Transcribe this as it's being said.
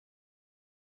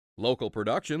Local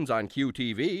productions on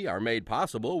QTV are made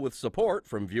possible with support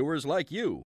from viewers like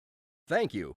you.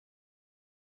 Thank you.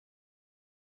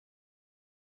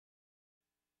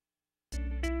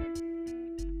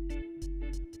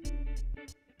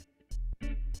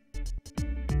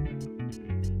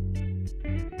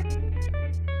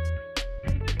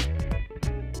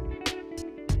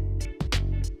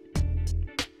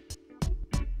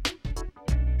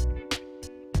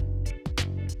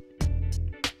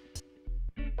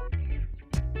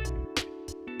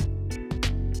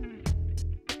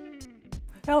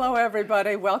 Hello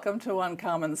everybody, welcome to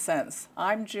Uncommon Sense.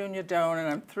 I'm Junia Doan and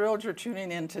I'm thrilled you're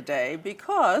tuning in today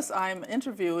because I'm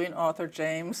interviewing author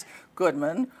James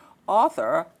Goodman,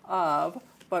 author of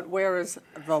But Where is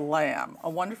the Lamb? A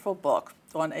wonderful book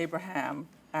on Abraham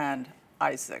and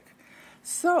Isaac.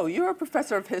 So you're a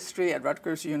professor of history at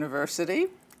Rutgers University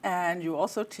and you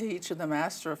also teach in the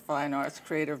Master of Fine Arts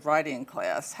Creative Writing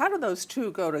class. How do those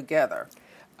two go together?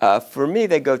 For me,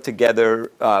 they go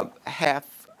together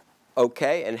half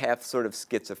okay and half sort of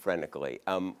schizophrenically.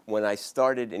 When I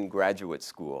started in graduate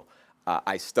school,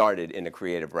 I started in a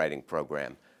creative writing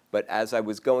program. But as I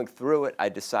was going through it, I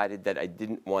decided that I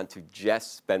didn't want to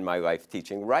just spend my life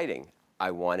teaching writing.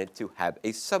 I wanted to have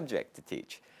a subject to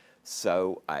teach.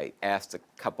 So I asked a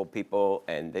couple people,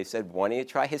 and they said, why don't you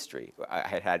try history? I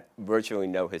had had virtually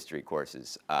no history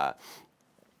courses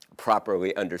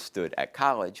properly understood at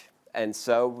college. And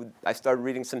so I started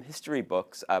reading some history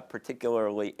books,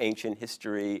 particularly ancient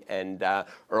history and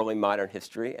early modern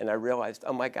history, and I realized,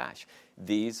 oh my gosh,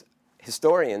 these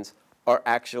historians are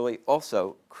actually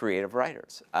also creative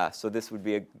writers. So this would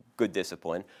be a good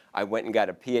discipline. I went and got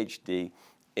a PhD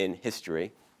in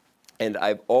history, and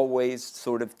I've always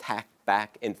sort of tacked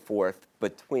back and forth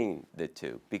between the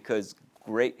two, because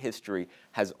great history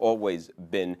has always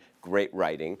been great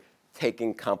writing,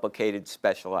 taking complicated,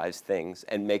 specialized things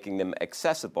and making them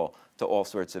accessible to all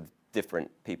sorts of different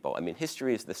people. I mean,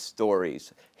 history is the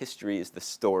stories. History is the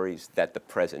stories that the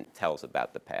present tells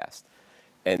about the past.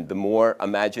 And the more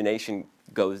imagination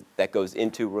that goes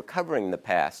into recovering the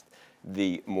past,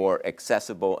 the more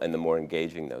accessible and the more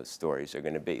engaging those stories are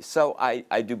going to be. So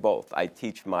I do both. I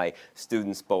teach my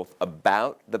students both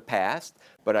about the past,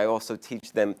 but I also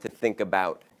teach them to think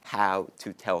about how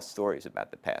to tell stories about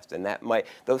the past. And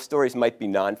those stories might be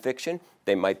nonfiction,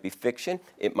 they might be fiction,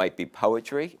 it might be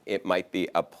poetry, it might be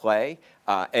a play,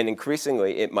 and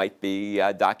increasingly it might be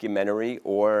a documentary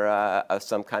or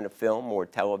some kind of film or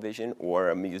television or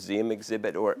a museum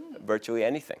exhibit or virtually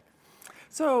anything.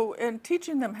 So in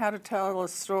teaching them how to tell a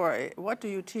story, what do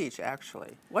you teach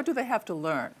actually? What do they have to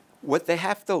learn? What they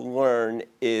have to learn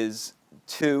is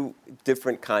two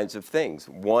different kinds of things.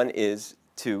 One is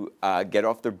to get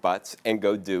off their butts and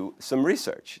go do some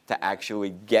research, to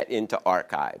actually get into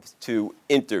archives, to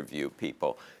interview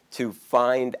people, to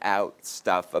find out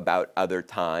stuff about other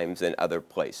times and other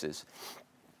places.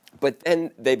 But then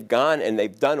they've gone and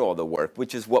they've done all the work,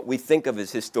 which is what we think of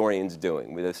as historians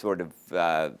doing, with a sort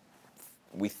of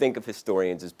we think of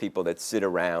historians as people that sit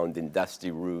around in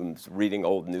dusty rooms reading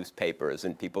old newspapers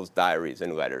and people's diaries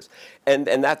and letters. And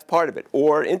that's part of it.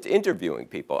 Or interviewing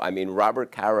people. I mean,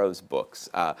 Robert Caro's books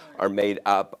are made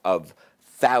up of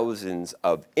thousands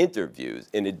of interviews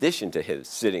in addition to his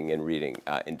sitting and reading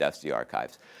in dusty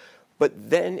archives. But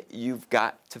then you've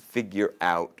got to figure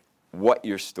out what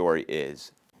your story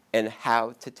is and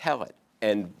how to tell it.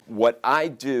 And what I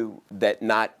do that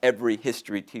not every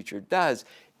history teacher does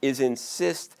is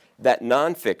insist that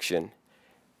nonfiction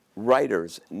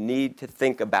writers need to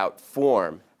think about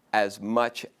form as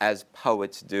much as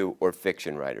poets do or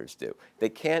fiction writers do. They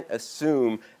can't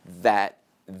assume that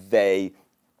they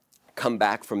come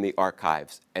back from the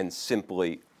archives and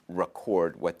simply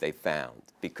record what they found,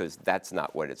 because that's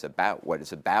not what it's about. What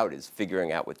it's about is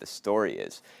figuring out what the story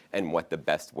is and what the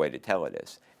best way to tell it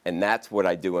is. And that's what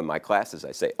I do in my classes.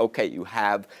 I say, okay, you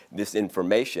have this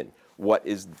information. What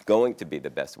is going to be the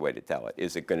best way to tell it?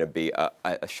 Is it going to be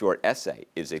a short essay?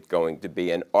 Is it going to be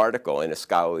an article in a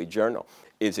scholarly journal?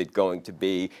 Is it going to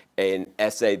be an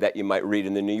essay that you might read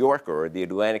in the New Yorker or the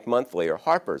Atlantic Monthly or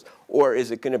Harper's? Or is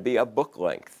it going to be a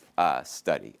book-length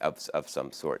study of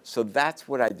some sort? So that's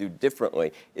what I do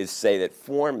differently, is say that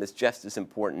form is just as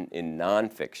important in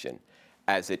nonfiction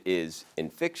as it is in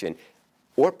fiction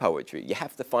or poetry. You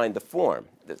have to find the form.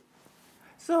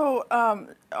 So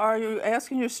are you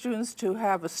asking your students to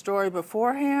have a story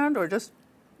beforehand or just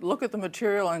look at the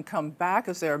material and come back?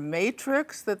 Is there a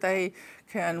matrix that they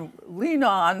can lean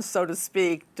on, so to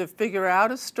speak, to figure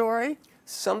out a story?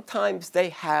 Sometimes they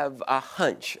have a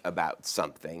hunch about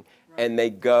something, and they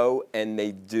go and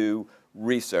they do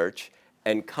research,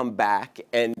 and come back,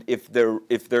 and if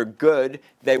they're good,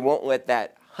 they won't let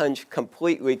that hunch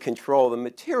completely control the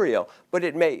material, but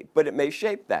it may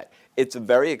shape that. It's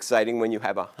very exciting when you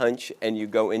have a hunch and you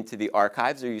go into the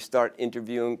archives or you start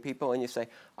interviewing people and you say,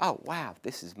 oh wow,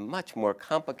 this is much more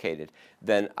complicated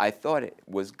than I thought it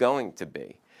was going to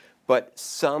be. But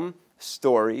some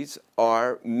stories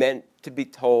are meant to be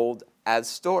told as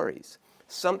stories.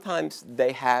 Sometimes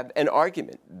they have an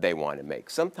argument they want to make.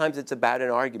 Sometimes it's about an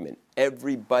argument.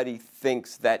 Everybody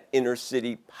thinks that inner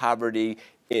city poverty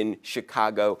in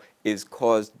Chicago is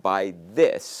caused by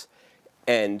this.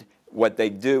 And what they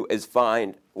do is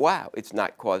find, wow, it's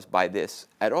not caused by this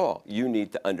at all. You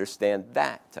need to understand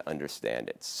that to understand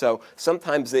it. So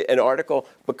sometimes an article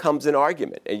becomes an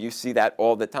argument, and you see that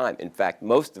all the time. In fact,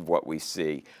 most of what we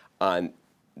see on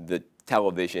the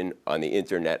television, on the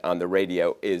internet, on the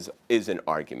radio is an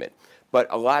argument. But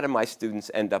a lot of my students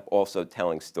end up also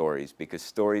telling stories because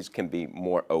stories can be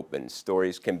more open.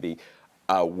 Stories can be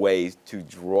ways to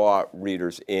draw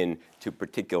readers in to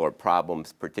particular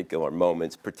problems, particular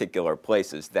moments, particular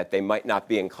places that they might not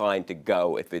be inclined to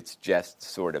go if it's just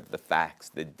sort of the facts,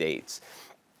 the dates,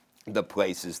 the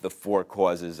places, the 4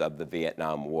 causes of the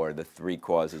Vietnam War, the 3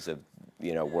 causes of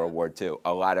World War II.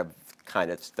 A lot of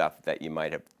kind of stuff that you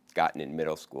might have gotten in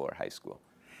middle school or high school.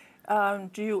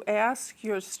 Do you ask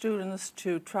your students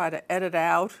to try to edit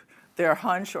out their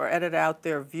hunch or edit out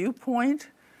their viewpoint?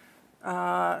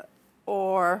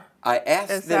 Or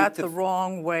is that the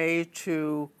wrong way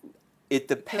to? It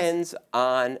depends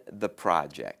on the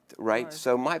project, right?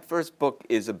 So my first book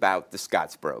is about the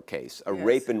Scottsboro case, a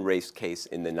rape and race case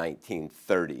in the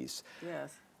 1930s.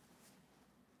 Yes.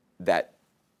 That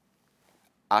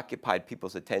occupied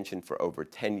people's attention for over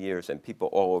 10 years, and people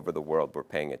all over the world were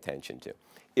paying attention to.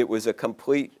 It was a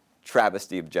complete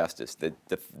travesty of justice.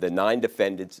 The 9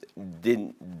 defendants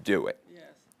didn't do it. Yes.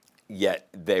 Yet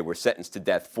they were sentenced to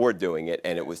death for doing it,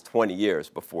 and it was 20 years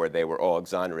before they were all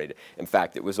exonerated. In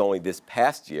fact, it was only this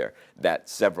past year that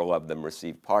several of them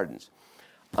received pardons.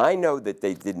 I know that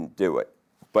they didn't do it,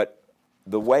 but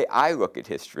the way I look at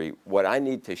history, what I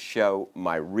need to show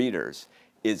my readers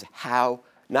is how,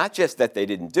 not just that they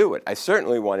didn't do it. I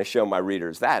certainly want to show my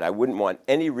readers that. I wouldn't want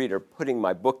any reader putting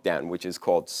my book down, which is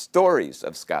called Stories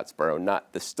of Scottsboro,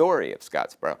 not The Story of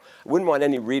Scottsboro. I wouldn't want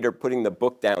any reader putting the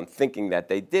book down thinking that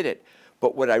they did it.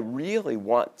 But what I really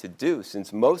want to do,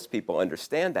 since most people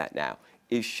understand that now,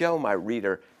 is show my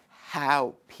reader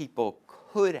how people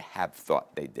could have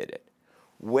thought they did it,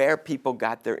 where people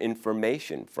got their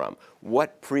information from,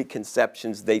 what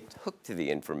preconceptions they took to the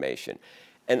information.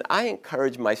 And I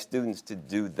encourage my students to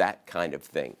do that kind of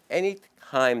thing.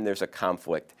 Anytime there's a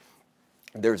conflict,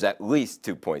 there's at least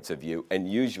 2 points of view, and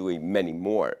usually many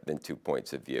more than 2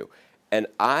 points of view. And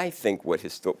I think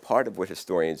part of what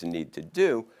historians need to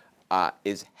do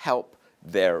is help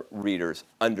their readers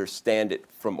understand it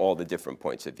from all the different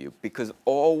points of view, because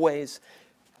always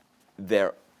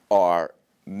there are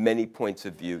many points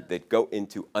of view that go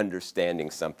into understanding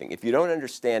something. If you don't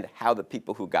understand how the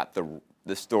people who got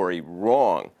the story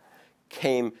wrong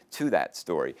came to that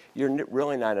story, you're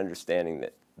really not understanding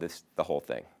the whole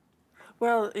thing.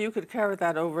 Well, you could carry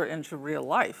that over into real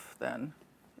life then,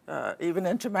 even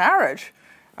into marriage.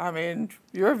 I mean,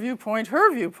 your viewpoint,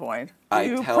 her viewpoint. Do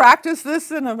you practice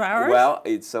this in a marriage? Well,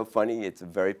 it's so funny. It's a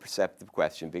very perceptive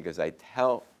question, because I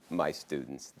tell my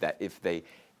students that if they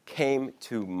came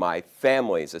to my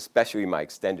families, especially my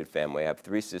extended family, I have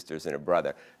 3 sisters and a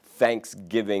brother,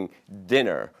 Thanksgiving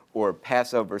dinner or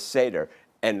Passover Seder,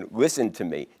 and listened to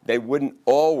me, they wouldn't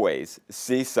always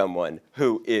see someone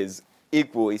who is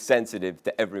equally sensitive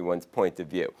to everyone's point of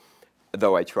view,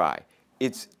 though I try.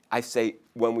 I say,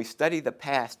 when we study the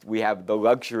past, we have the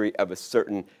luxury of a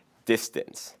certain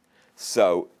distance.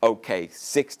 So, okay,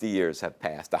 60 years have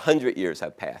passed, 100 years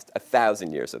have passed,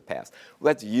 1,000 years have passed.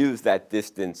 Let's use that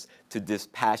distance to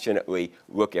dispassionately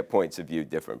look at points of view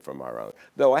different from our own.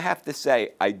 Though I have to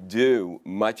say, I do,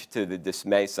 much to the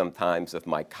dismay sometimes of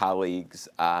my colleagues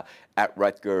at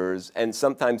Rutgers, and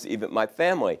sometimes even my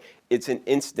family. It's an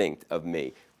instinct of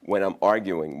me when I'm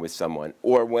arguing with someone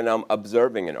or when I'm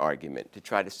observing an argument to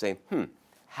try to say,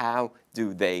 how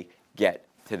do they get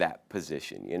to that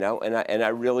position, you know? And I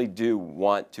really do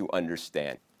want to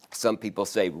understand. Some people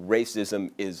say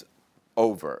racism is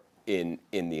over in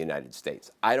the United States.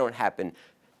 I don't happen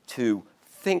to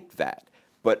think that.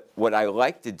 But what I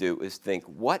like to do is think,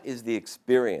 what is the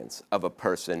experience of a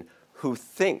person who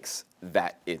thinks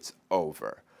that it's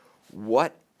over?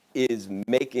 What is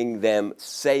making them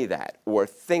say that or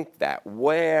think that?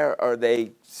 Where are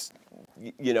they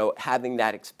you know, having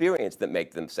that experience that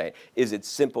make them say, is it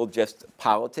simple just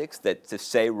politics that to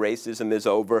say racism is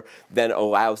over then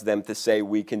allows them to say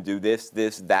we can do this,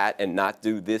 this, that, and not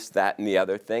do this, that, and the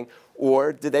other thing?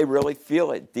 Or do they really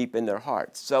feel it deep in their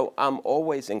hearts? So I'm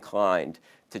always inclined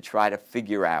to try to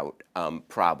figure out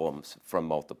problems from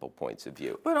multiple points of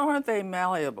view. But aren't they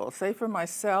malleable? Say for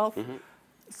myself,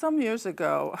 some years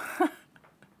ago,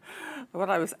 when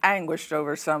I was anguished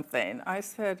over something, I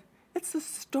said, it's a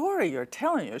story you're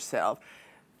telling yourself.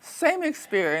 Same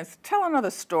experience, tell another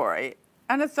story,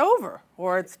 and it's over,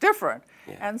 or it's different.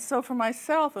 Yeah. And so for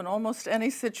myself, in almost any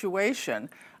situation,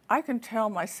 I can tell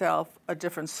myself a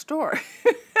different story,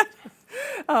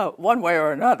 one way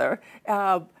or another.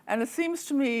 And it seems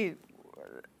to me,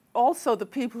 also the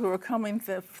people who are coming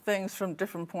to things from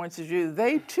different points of view,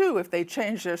 they too, if they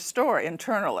change their story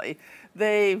internally,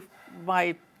 they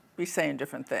might be saying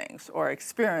different things, or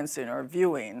experiencing, or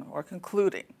viewing, or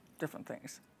concluding different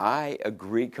things. I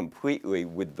agree completely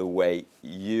with the way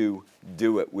you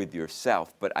do it with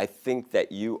yourself, but I think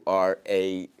that you are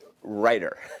a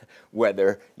writer,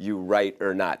 whether you write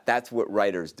or not. That's what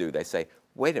writers do. They say,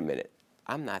 wait a minute,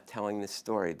 I'm not telling this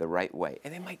story the right way.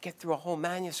 And they might get through a whole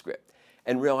manuscript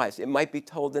and realize it might be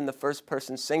told in the first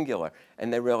person singular,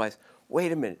 and they realize,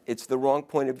 wait a minute, it's the wrong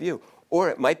point of view. Or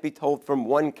it might be told from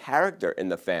one character in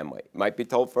the family. It might be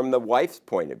told from the wife's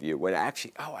point of view, when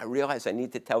actually, oh, I realize I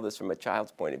need to tell this from a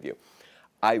child's point of view.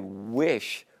 I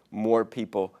wish more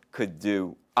people could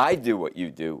do, I do what you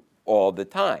do all the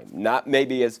time. Not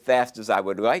maybe as fast as I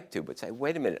would like to, but say,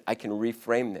 wait a minute, I can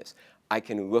reframe this. I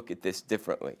can look at this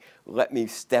differently. Let me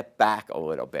step back a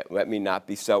little bit. Let me not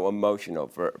be so emotional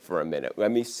for a minute.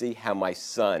 Let me see how my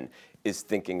son is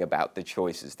thinking about the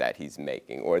choices that he's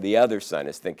making, or the other son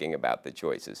is thinking about the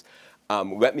choices.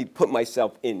 Let me put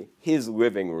myself in his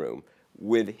living room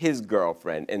with his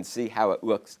girlfriend and see how it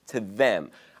looks to them.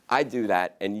 I do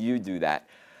that, and you do that.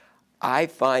 I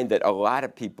find that a lot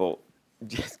of people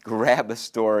just grab a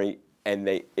story and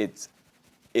it's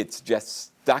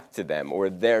just stuck to them, or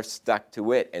they're stuck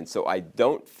to it. And so I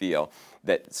don't feel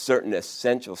that certain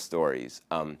essential stories,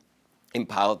 in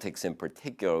politics in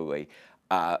particularly,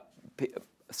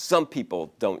 some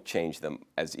people don't change them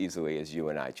as easily as you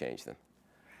and I change them.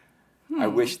 I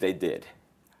wish they did.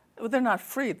 Well, they're not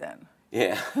free then.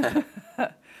 Yeah.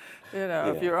 You know,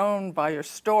 Yeah. if you're owned by your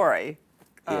story,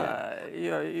 Yeah.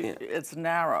 it's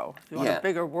narrow. If you want Yeah. a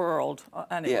bigger world,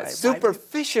 anyway. Yeah,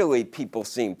 superficially people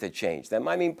seem to change them.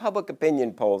 I mean, public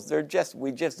opinion polls,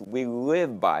 we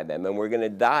live by them, and we're going to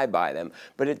die by them.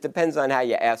 But it depends on how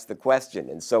you ask the question.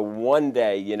 And so one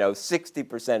day, you know,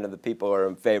 60% of the people are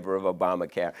in favor of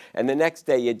Obamacare, and the next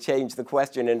day you change the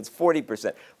question and it's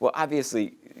 40%. Well,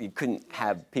 obviously, you couldn't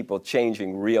have people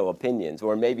changing real opinions,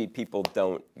 or maybe people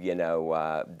don't, you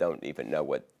know, don't even know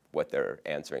what they're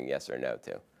answering yes or no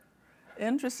to.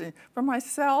 Interesting. For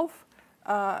myself,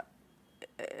 at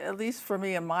least for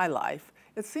me in my life,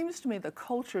 it seems to me the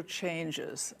culture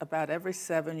changes about every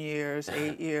 7 years,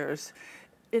 8 years,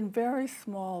 in very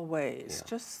small ways. Yeah.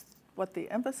 Just what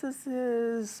the emphasis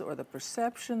is, or the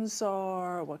perceptions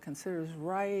are, what considers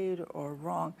right or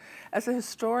wrong. As a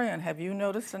historian, have you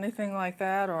noticed anything like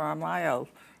that, or am I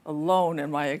alone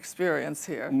in my experience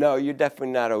here? No, you're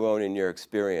definitely not alone in your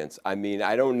experience. I mean,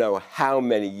 I don't know how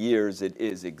many years it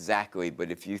is exactly, but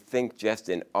if you think just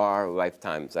in our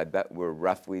lifetimes, I bet we're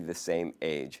roughly the same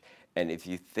age. And if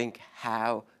you think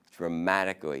how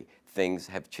dramatically things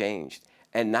have changed,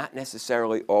 and not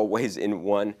necessarily always in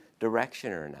one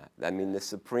direction or not. I mean, the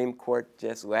Supreme Court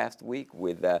just last week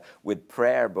with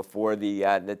prayer before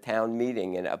the town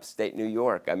meeting in upstate New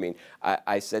York. I mean,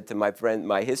 I said to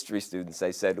my history students,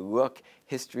 I said, look,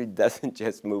 history doesn't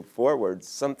just move forward.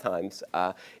 Sometimes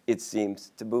it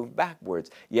seems to move backwards.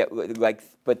 Yet,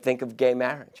 but think of gay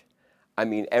marriage. I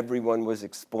mean, everyone was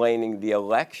explaining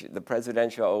the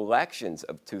presidential elections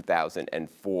of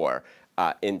 2004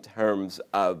 in terms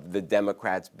of the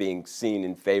Democrats being seen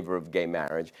in favor of gay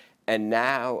marriage. And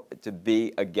now to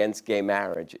be against gay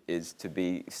marriage is to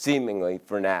be seemingly,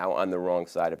 for now, on the wrong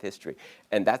side of history.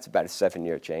 And that's about a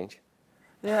 7-year change.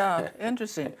 Yeah,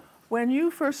 interesting. When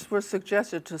you first were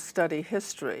suggested to study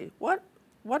history, what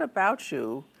about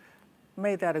you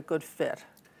made that a good fit?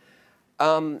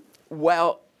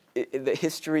 Well, the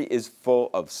history is full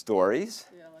of stories.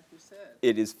 Yeah, like you said.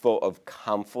 It is full of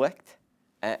conflict.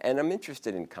 And I'm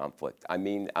interested in conflict. I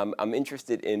mean, I'm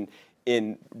interested in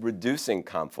reducing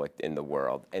conflict in the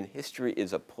world. And history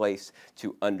is a place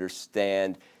to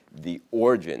understand the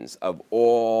origins of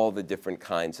all the different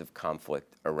kinds of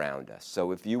conflict around us.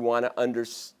 So if you want to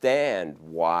understand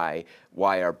why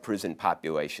our prison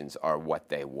populations are what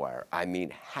they were, I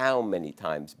mean, how many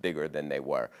times bigger than they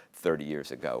were 30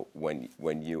 years ago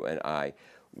when you and I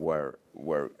were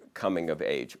coming of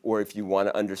age. Or if you want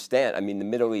to understand, I mean, the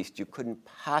Middle East, you couldn't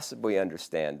possibly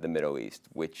understand the Middle East,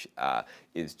 which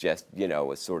is just, you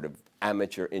know, a sort of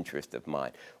amateur interest of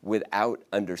mine, without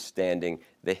understanding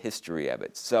the history of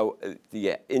it. So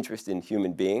the interest in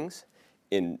human beings,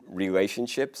 in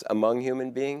relationships among human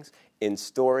beings, in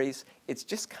stories, it's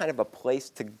just kind of a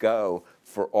place to go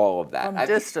for all of that. From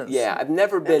distance. Yeah, I've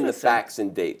never been the facts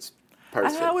and dates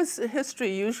person. And how is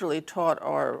history usually taught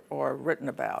or written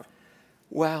about?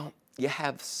 Well, you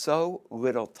have so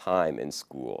little time in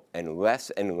school and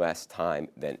less time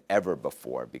than ever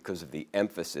before because of the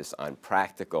emphasis on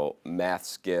practical math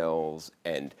skills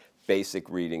and basic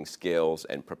reading skills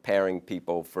and preparing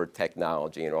people for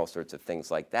technology and all sorts of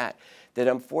things like that, that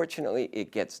unfortunately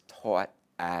it gets taught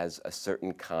as a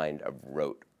certain kind of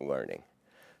rote learning.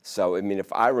 So, I mean,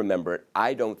 if I remember it,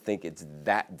 I don't think it's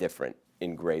that different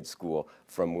in grade school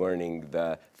from learning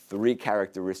the 3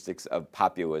 characteristics of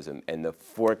populism and the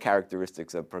 4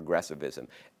 characteristics of progressivism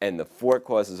and the 4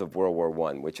 causes of World War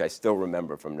I, which I still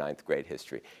remember from 9th grade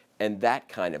history, and that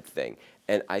kind of thing.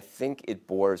 And I think it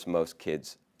bores most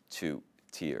kids to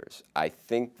tears. I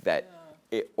think that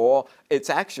it's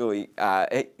actually,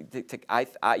 I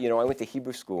went to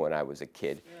Hebrew school when I was a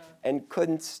kid and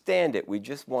couldn't stand it. We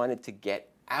just wanted to get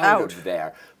out of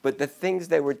there. But the things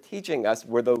they were teaching us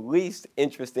were the least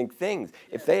interesting things.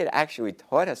 If they had actually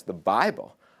taught us the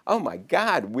Bible, oh my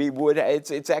God, we would,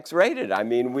 it's X-rated. I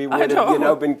mean, we would have, you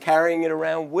know, been carrying it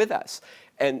around with us.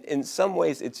 And in some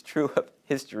ways, it's true of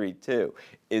history too,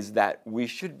 is that we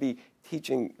should be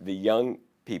teaching the young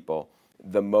people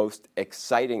the most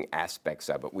exciting aspects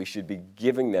of it. We should be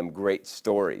giving them great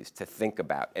stories to think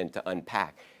about and to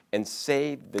unpack, and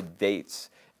save the dates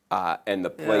and the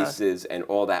places and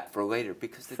all that for later.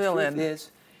 Because the truth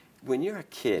is, when you're a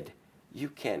kid, you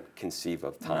can't conceive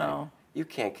of time. No. You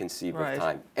can't conceive of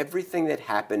time. Everything that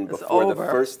happened before the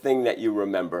first thing that you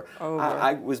remember.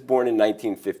 I was born in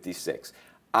 1956.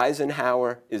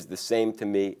 Eisenhower is the same to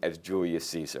me as Julius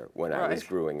Caesar when I was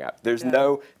growing up. There's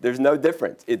no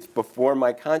difference. It's before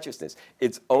my consciousness.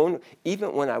 It's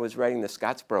even when I was writing the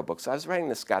Scottsboro book. So I was writing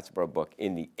the Scottsboro book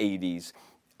in the 80s,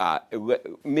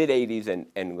 mid 80s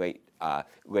and late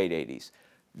 80s.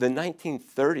 The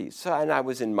 1930s, so, and I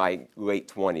was in my late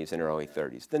 20s and early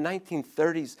 30s. The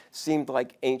 1930s seemed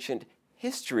like ancient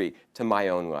history to my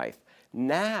own life.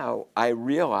 Now I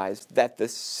realized that the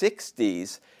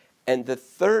 60s and the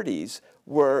 30s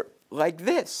were like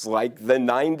this, like the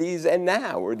 90s and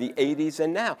now, or the 80s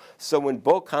and now. So when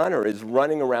Bull Connor is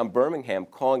running around Birmingham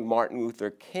calling Martin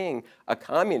Luther King a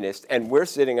communist, and we're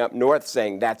sitting up north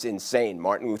saying that's insane,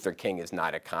 Martin Luther King is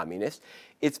not a communist,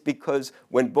 it's because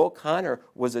when Bull Connor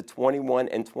was a 21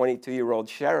 and 22-year-old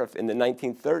sheriff in the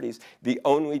 1930s, the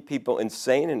only people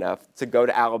insane enough to go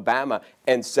to Alabama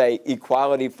and say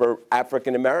equality for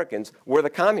African Americans were the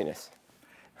communists.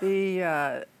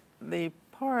 The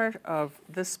part of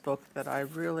this book that I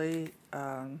really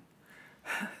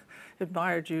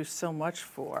admired you so much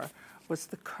for was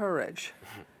the courage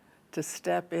to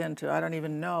step into, I don't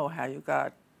even know how you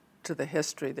got to the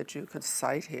history that you could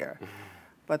cite here,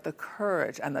 but the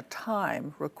courage and the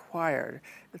time required.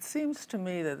 It seems to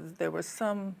me that there was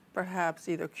some, perhaps,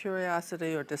 either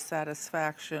curiosity or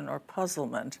dissatisfaction or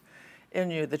puzzlement in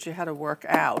you that you had to work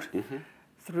out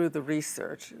through the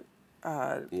research.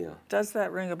 Does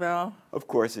that ring a bell? Of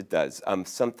course it does.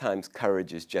 Sometimes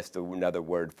courage is just another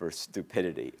word for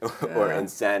stupidity or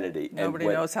insanity. Nobody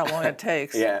knows how long it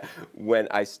takes. When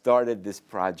I started this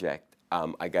project,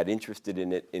 I got interested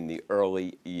in it in the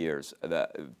early years,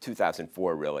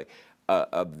 2004 really,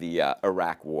 of the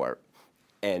Iraq War.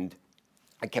 And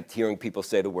I kept hearing people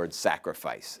say the word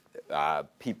sacrifice.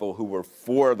 People who were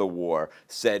for the war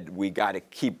said, we got to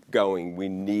keep going, we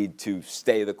need to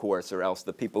stay the course, or else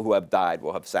the people who have died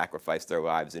will have sacrificed their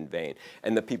lives in vain.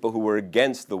 And the people who were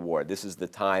against the war, this is the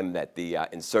time that the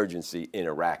insurgency in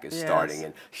Iraq is starting,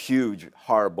 and huge,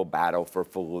 horrible battle for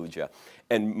Fallujah.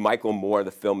 And Michael Moore,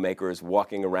 the filmmaker, is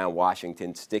walking around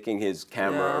Washington, sticking his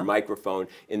camera or microphone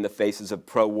in the faces of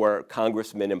pro-war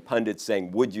congressmen and pundits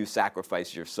saying, would you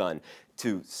sacrifice your son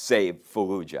to save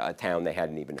Fallujah, a town they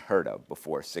hadn't even heard of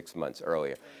before 6 months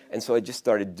earlier. And so I just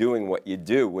started doing what you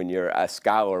do when you're a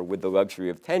scholar with the luxury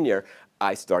of tenure.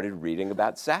 I started reading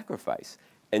about sacrifice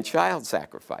and child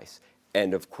sacrifice.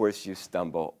 And of course you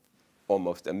stumble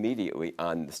almost immediately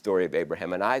on the story of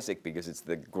Abraham and Isaac because it's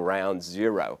the ground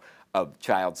zero of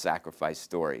child sacrifice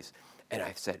stories. And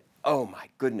I said, oh my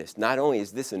goodness, not only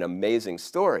is this an amazing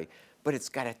story, but it's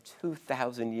got a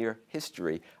 2,000-year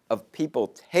history of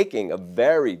people taking a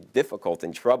very difficult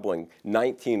and troubling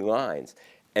 19 lines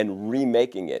and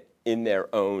remaking it in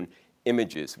their own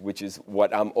images, which is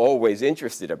what I'm always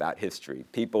interested about history.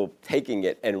 People taking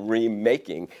it and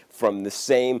remaking from the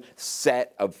same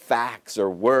set of facts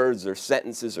or words or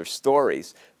sentences or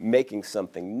stories, making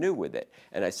something new with it.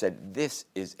 And I said, this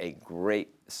is a great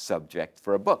subject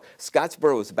for a book.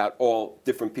 Scottsboro is about all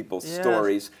different people's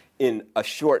stories in a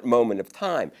short moment of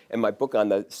time. And my book on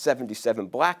the 77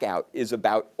 blackout is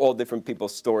about all different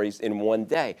people's stories in one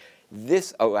day.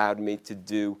 This allowed me to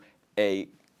do a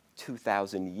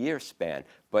 2,000-year span.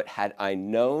 But had I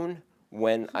known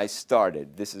when I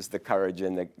started, this is the courage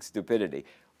and the stupidity,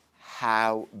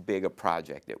 how big a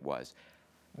project it was.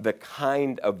 The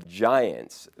kind of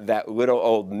giants that little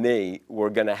old me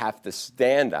were going to have to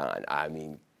stand on. I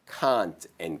mean, Kant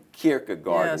and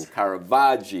Kierkegaard and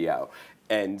Caravaggio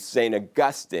and St.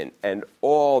 Augustine, and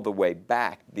all the way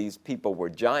back, these people were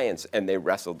giants, and they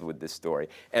wrestled with this story.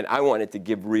 And I wanted to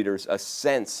give readers a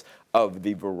sense of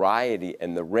the variety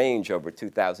and the range over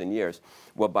 2,000 years.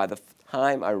 Well, by the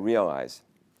time I realized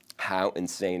how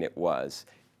insane it was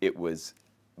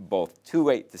both too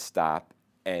late to stop,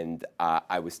 and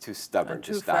I was too stubborn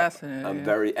to stop. And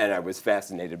I was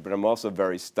fascinated, but I'm also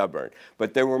very stubborn.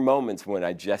 But there were moments when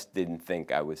I just didn't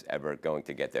think I was ever going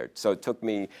to get there. So it took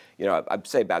me, I'd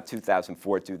say about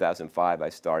 2004, 2005 I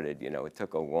started. It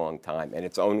took a long time, and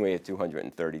it's only a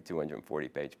 230,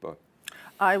 240-page book.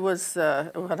 I was,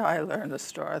 when I learned the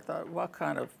story, I thought, what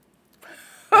kind of,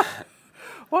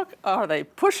 what are they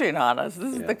pushing on us?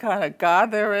 This is the kind of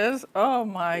God there is? Oh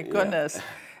my goodness.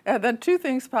 And then two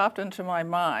things popped into my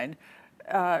mind.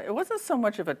 It wasn't so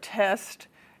much of a test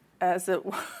as it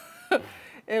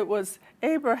was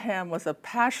Abraham was a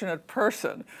passionate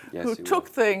person who took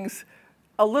things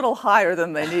a little higher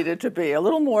than they needed to be, a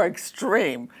little more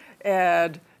extreme.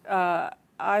 And I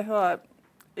thought,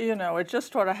 it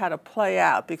just sort of had to play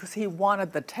out because he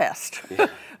wanted the test,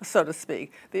 so to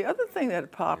speak. The other thing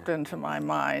that popped into my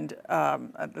mind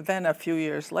then a few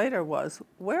years later was,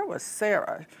 where was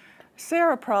Sarah?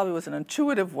 Sarah probably was an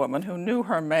intuitive woman who knew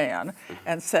her man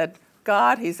and said,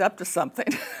 God, he's up to something.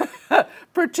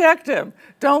 Protect him.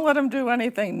 Don't let him do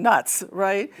anything nuts,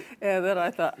 right? And then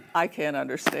I thought, I can't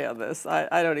understand this.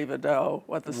 I don't even know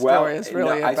what the story is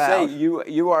really about. I say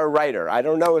you are a writer. I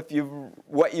don't know if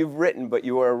what you've written, but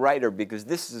you are a writer because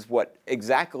this is what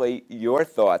exactly your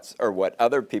thoughts are what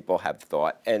other people have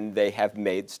thought, and they have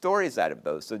made stories out of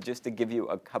those. So just to give you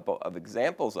a couple of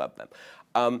examples of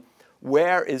them.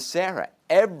 Where is Sarah?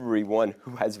 Everyone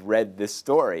who has read this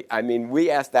story. I mean,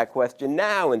 we ask that question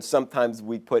now, and sometimes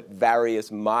we put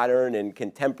various modern and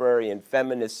contemporary and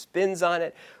feminist spins on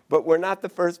it, but we're not the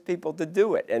first people to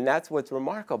do it, and that's what's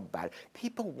remarkable about it.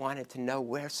 People wanted to know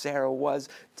where Sarah was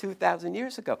 2,000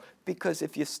 years ago, because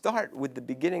if you start with the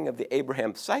beginning of the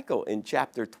Abraham cycle in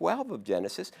chapter 12 of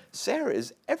Genesis, Sarah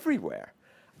is everywhere.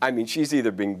 I mean, she's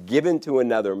either been given to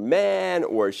another man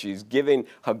or she's giving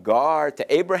Hagar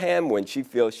to Abraham when she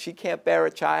feels she can't bear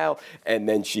a child, and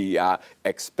then she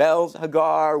expels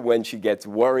Hagar when she gets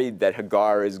worried that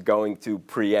Hagar is going to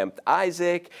preempt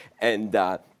Isaac, and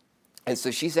so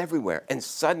she's everywhere. And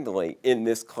suddenly, in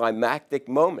this climactic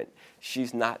moment,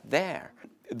 she's not there.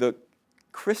 The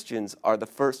Christians are the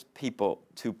first people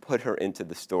to put her into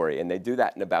the story, and they do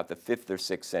that in about the 5th or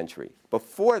 6th century.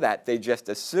 Before that, they just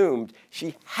assumed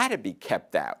she had to be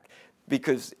kept out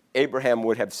because Abraham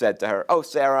would have said to her, oh,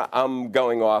 Sarah, I'm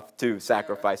going off to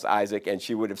sacrifice Isaac, and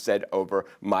she would have said, over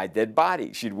my dead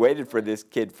body. She'd waited for this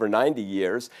kid for 90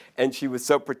 years, and she was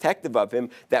so protective of him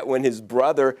that when his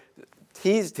brother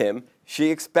teased him,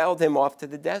 she expelled him off to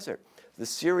the desert. The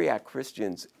Syriac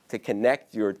Christians, to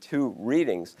connect your two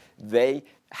readings, they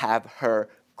have her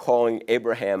calling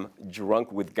Abraham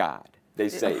drunk with God. They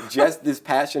say, just this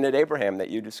passionate Abraham that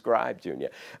you described, Junia.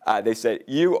 They say,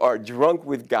 you are drunk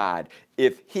with God.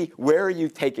 Where are you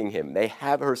taking him? They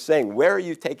have her saying, where are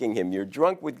you taking him? You're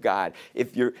drunk with God.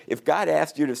 If God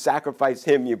asked you to sacrifice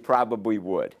him, you probably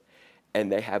would.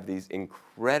 And they have these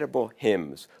incredible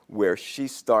hymns where she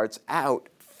starts out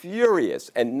furious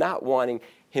and not wanting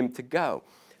him to go.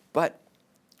 But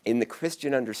in the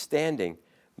Christian understanding,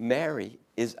 Mary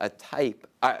is a type,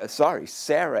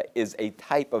 Sarah is a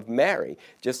type of Mary,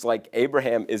 just like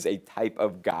Abraham is a type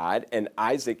of God, and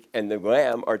Isaac and the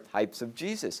lamb are types of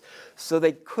Jesus. So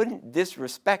they couldn't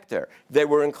disrespect her. They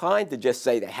were inclined to just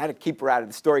say they had to keep her out of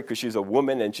the story because she's a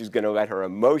woman and she's going to let her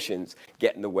emotions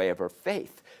get in the way of her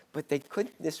faith. But they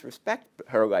couldn't disrespect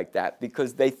her like that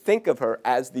because they think of her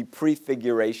as the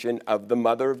prefiguration of the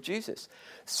mother of Jesus.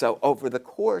 So over the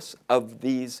course of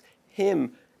these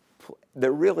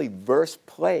they're really verse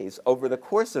plays. Over the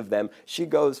course of them, she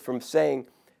goes from saying,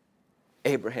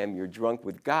 Abraham, you're drunk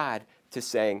with God, to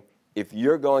saying, if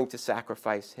you're going to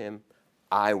sacrifice him,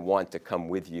 I want to come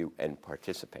with you and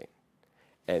participate.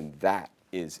 And that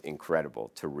is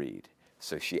incredible to read.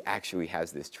 So she actually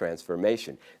has this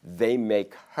transformation. They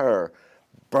make her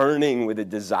burning with a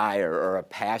desire or a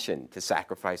passion to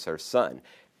sacrifice her son.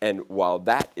 And while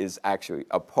that is actually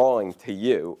appalling to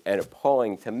you and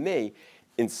appalling to me,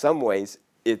 in some ways,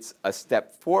 it's a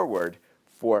step forward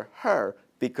for her,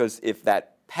 because if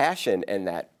that passion and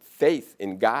that faith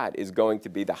in God is going to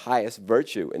be the highest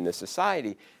virtue in the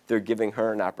society, they're giving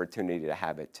her an opportunity to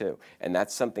have it too. And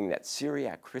that's something that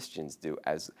Syriac Christians do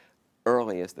as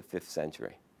early as the 5th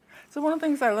century. So one of the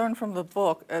things I learned from the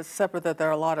book, as separate that there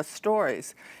are a lot of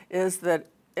stories, is that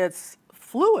it's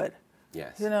fluid.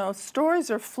 Yes. You know, stories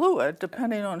are fluid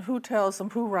depending on who tells them,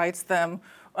 who writes them,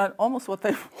 and almost what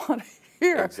they want to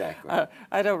hear. Exactly.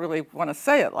 I don't really want to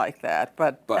say it like that,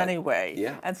 but anyway.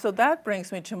 Yeah. And so that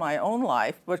brings me to my own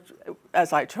life, which,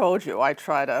 as I told you, I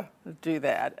try to do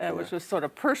that, which was sort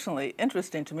of personally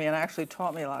interesting to me and actually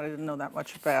taught me a lot. I didn't know that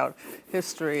much about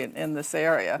history in this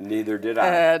area. Neither did I.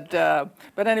 And,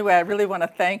 but anyway, I really want to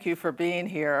thank you for being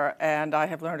here, and I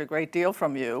have learned a great deal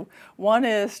from you. One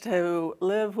is to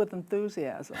live with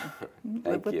enthusiasm,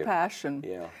 live with passion,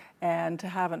 and to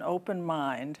have an open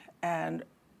mind, and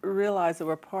realize that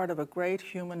we're part of a great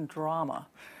human drama,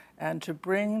 and to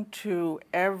bring to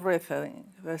everything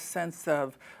this sense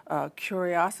of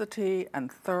curiosity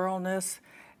and thoroughness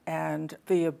and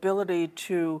the ability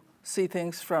to see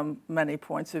things from many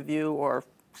points of view, or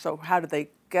so how do they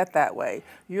get that way?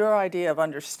 Your idea of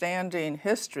understanding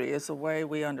history is the way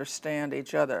we understand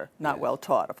each other, not well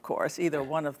taught, of course, either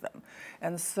one of them.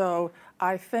 And so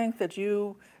I think that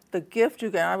the gift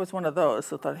you get, I was one of those,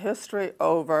 so the history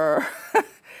over,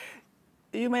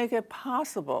 you make it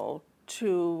possible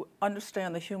to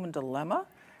understand the human dilemma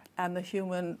and the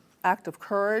human act of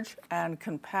courage and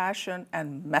compassion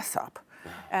and mess up.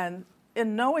 And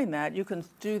in knowing that, you can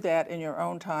do that in your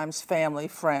own times, family,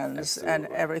 friends, and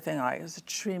everything like. It's a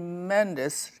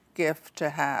tremendous gift to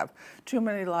have. Too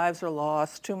many lives are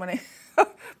lost, too many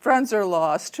friends are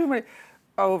lost, too many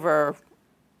over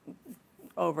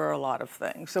a lot of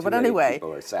things. So, but anyway,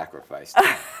 people are sacrificed.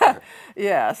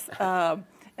 Yes,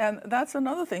 and that's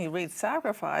another thing. You read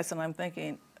sacrifice, and I'm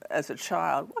thinking, as a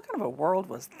child, what kind of a world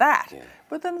was that? Yeah.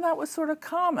 But then that was sort of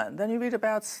common. Then you read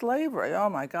about slavery. Oh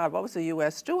my God, what was the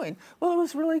U.S. doing? Well, it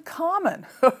was really common.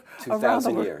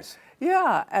 2,000 years.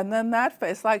 Yeah, and then that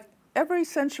phase, like every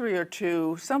century or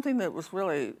two, something that was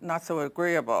really not so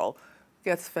agreeable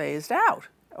gets phased out,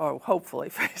 or hopefully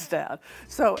phased out.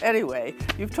 So anyway,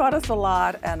 you've taught us a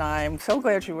lot, and I'm so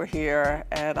glad you were here,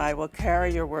 and I will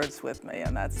carry your words with me,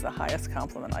 and that's the highest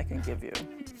compliment I can give you.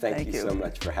 Thank you so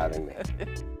much for having me.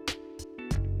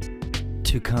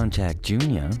 To contact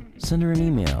Junia, send her an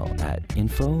email at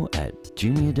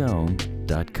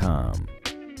info@juniadoan.com.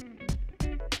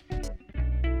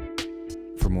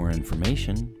 For more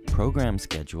information, program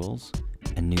schedules,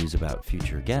 and news about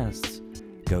future guests,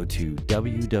 go to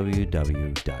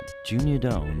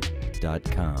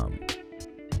www.juniadoan.com.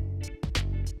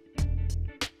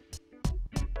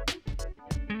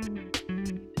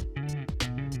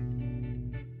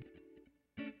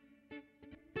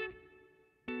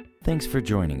 Thanks for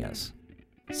joining us.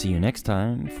 See you next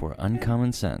time for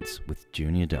Uncommon Sense with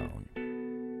Junia Doan.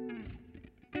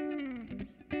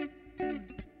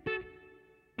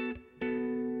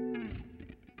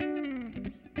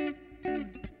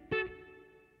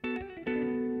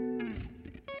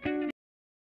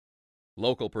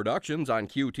 Local productions on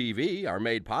QTV are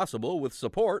made possible with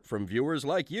support from viewers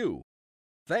like you.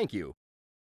 Thank you.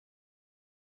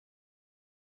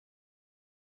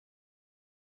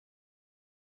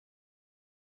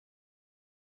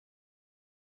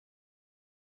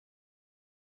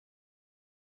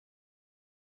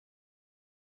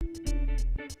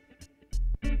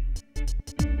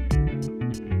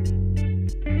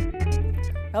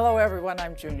 Hello everyone,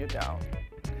 I'm Junia Doan.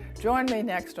 Join me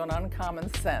next on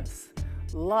Uncommon Sense.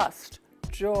 Lust,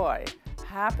 joy,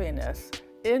 happiness,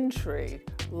 intrigue,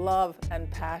 love, and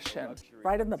passion.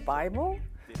 Right in the Bible?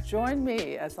 Join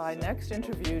me as I next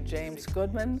interview James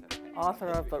Goodman, author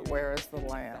of But Where is the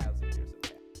Lamb?